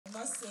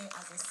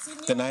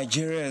The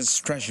Nigeria's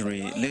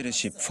Treasury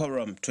Leadership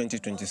Forum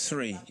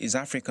 2023 is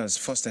Africa's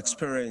first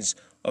experience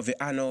of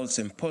the annual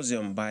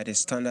Symposium by the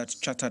Standard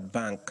Chartered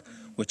Bank,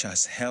 which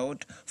has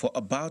held for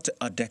about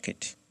a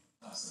decade.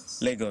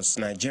 Lagos,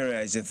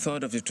 Nigeria is the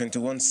third of the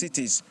 21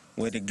 cities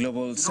where the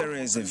Global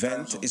Series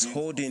event is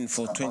holding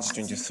for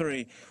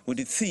 2023 with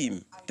the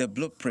theme, The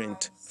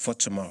Blueprint for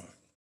Tomorrow.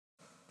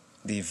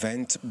 The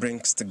event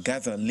brings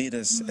together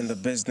leaders in the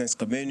business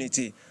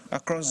community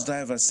across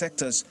diverse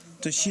sectors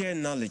to share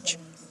knowledge,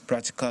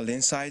 practical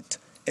insight,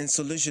 and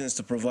solutions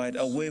to provide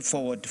a way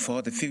forward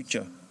for the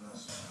future.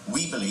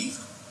 We believe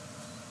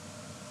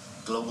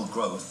global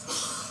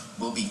growth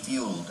will be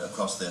fueled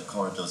across the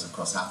corridors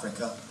across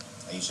Africa,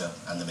 Asia,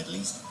 and the Middle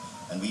East,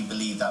 and we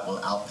believe that will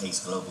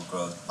outpace global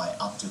growth by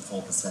up to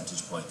 4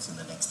 percentage points in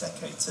the next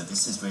decade. So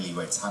this is really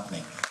where it's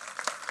happening.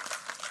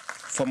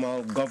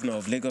 Former Governor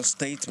of Lagos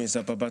State,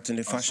 Mr.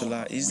 Babatunde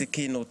Fashola, is the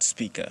keynote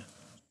speaker.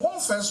 One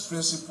first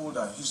principle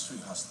that history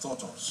has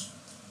taught us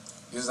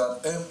is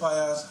that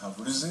empires have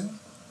risen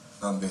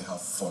and they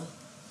have fallen.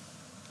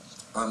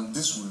 And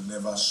this will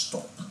never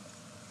stop,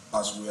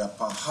 as we are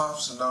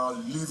perhaps now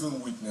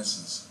living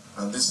witnesses.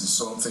 And this is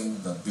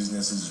something that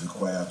businesses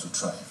require to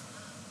thrive.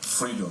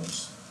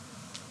 Freedoms,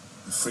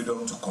 the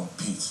freedom to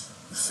compete,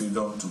 the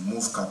freedom to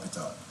move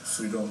capital, the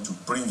freedom to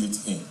bring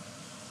it in.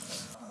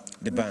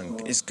 The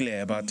bank is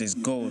clear about its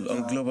goal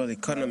on global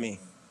economy.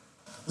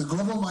 The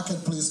global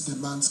marketplace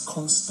demands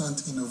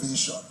constant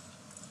innovation.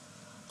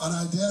 And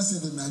I dare say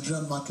the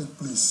Nigerian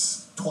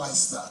marketplace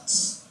twice that.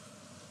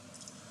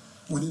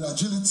 We need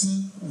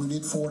agility, we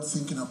need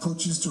forward-thinking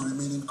approaches to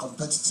remaining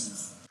competitive.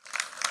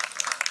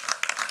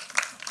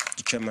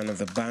 The chairman of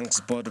the bank's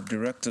board of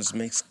directors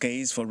makes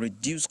case for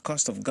reduced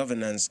cost of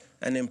governance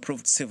and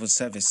improved civil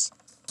service.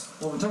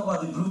 When we talk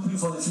about the blueprint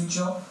for the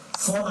future,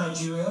 for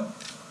Nigeria,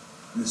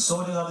 we're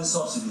sorting out the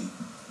subsidy,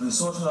 we're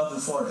sorting out the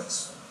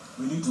forex.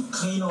 We need to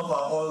clean up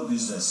our oil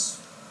business.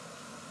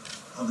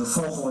 And the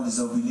fourth one is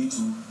that we need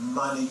to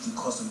manage the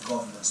cost of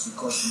governance,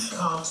 because we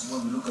can't,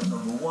 when we look at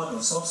number one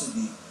of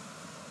subsidy,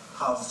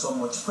 have so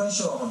much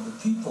pressure on the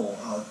people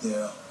out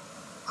there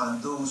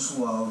and those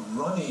who are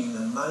running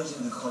and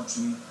managing the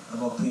country are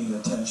not paying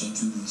attention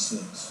to these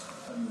things.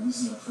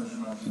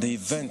 The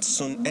event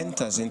soon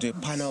enters into a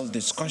panel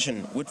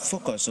discussion with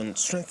focus on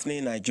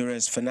strengthening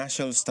Nigeria's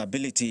financial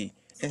stability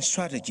and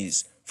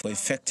strategies for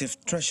effective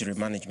treasury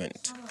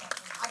management.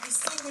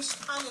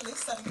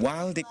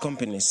 While the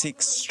company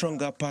seeks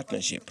stronger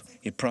partnership,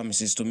 it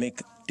promises to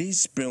make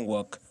this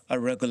framework a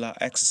regular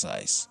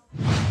exercise.